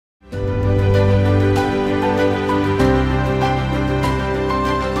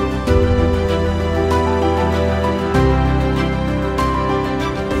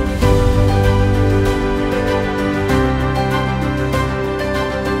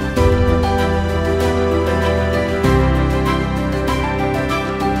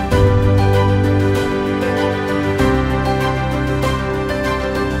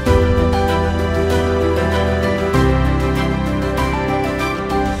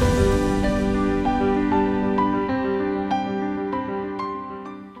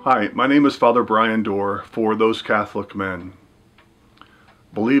Hi, my name is Father Brian Doerr for Those Catholic Men.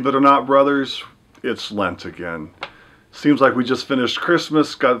 Believe it or not, brothers, it's Lent again. Seems like we just finished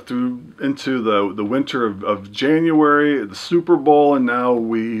Christmas, got through into the winter of January, the Super Bowl, and now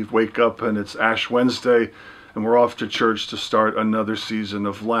we wake up and it's Ash Wednesday and we're off to church to start another season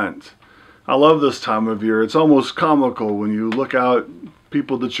of Lent. I love this time of year. It's almost comical when you look out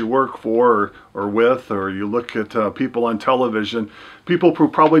people that you work for or with, or you look at people on television. People who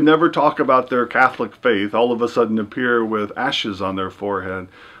probably never talk about their Catholic faith all of a sudden appear with ashes on their forehead.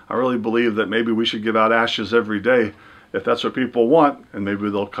 I really believe that maybe we should give out ashes every day if that's what people want, and maybe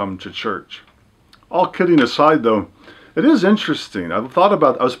they'll come to church. All kidding aside though, it is interesting. I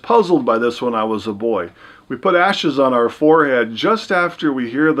was puzzled by this when I was a boy. We put ashes on our forehead just after we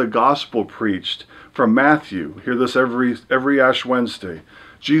hear the gospel preached from Matthew. Hear this every Ash Wednesday.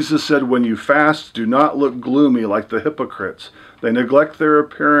 Jesus said, "When you fast, do not look gloomy like the hypocrites. They neglect their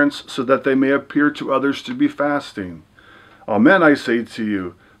appearance so that they may appear to others to be fasting. Amen, I say to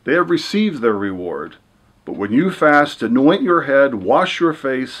you, they have received their reward. But when you fast, anoint your head, wash your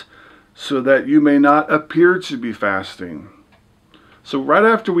face, so that you may not appear to be fasting." So right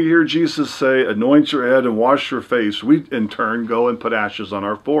after we hear Jesus say, anoint your head and wash your face, we in turn go and put ashes on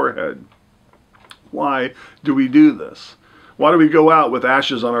our forehead. Why do we do this? Why do we go out with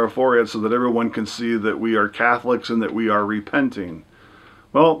ashes on our forehead so that everyone can see that we are Catholics and that we are repenting?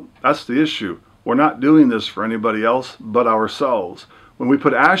 Well, that's the issue. We're not doing this for anybody else but ourselves. When we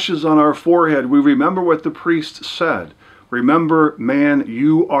put ashes on our forehead, we remember what the priest said. Remember, man,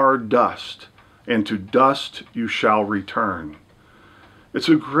 you are dust, and to dust you shall return. It's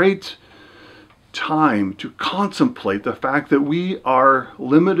a great time to contemplate the fact that we are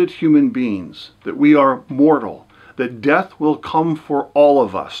limited human beings, that we are mortal, that death will come for all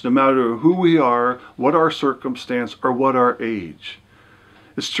of us, no matter who we are, what our circumstance, or what our age.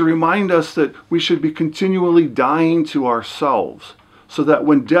 It's to remind us that we should be continually dying to ourselves, so that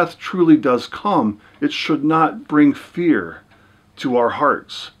when death truly does come, it should not bring fear to our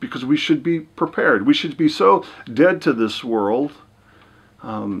hearts, because we should be prepared. We should be so dead to this world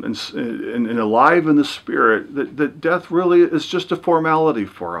and alive in the spirit that death really is just a formality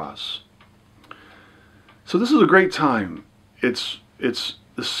for us. So this is a great time. It's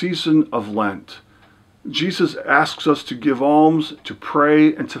the season of Lent. Jesus asks us to give alms, to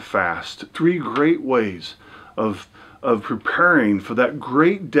pray, and to fast. Three great ways of preparing for that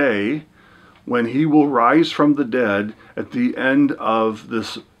great day when he will rise from the dead at the end of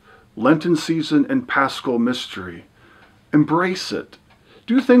this Lenten season and Paschal mystery. Embrace it.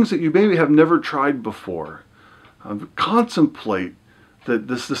 Do things that you maybe have never tried before. Contemplate that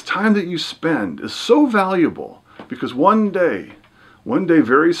this time that you spend is so valuable, because one day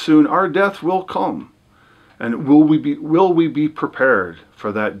very soon, our death will come. And will we be prepared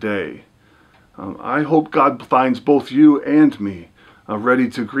for that day? I hope God finds both you and me ready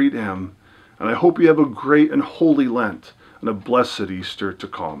to greet him. And I hope you have a great and holy Lent and a blessed Easter to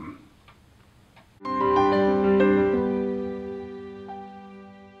come.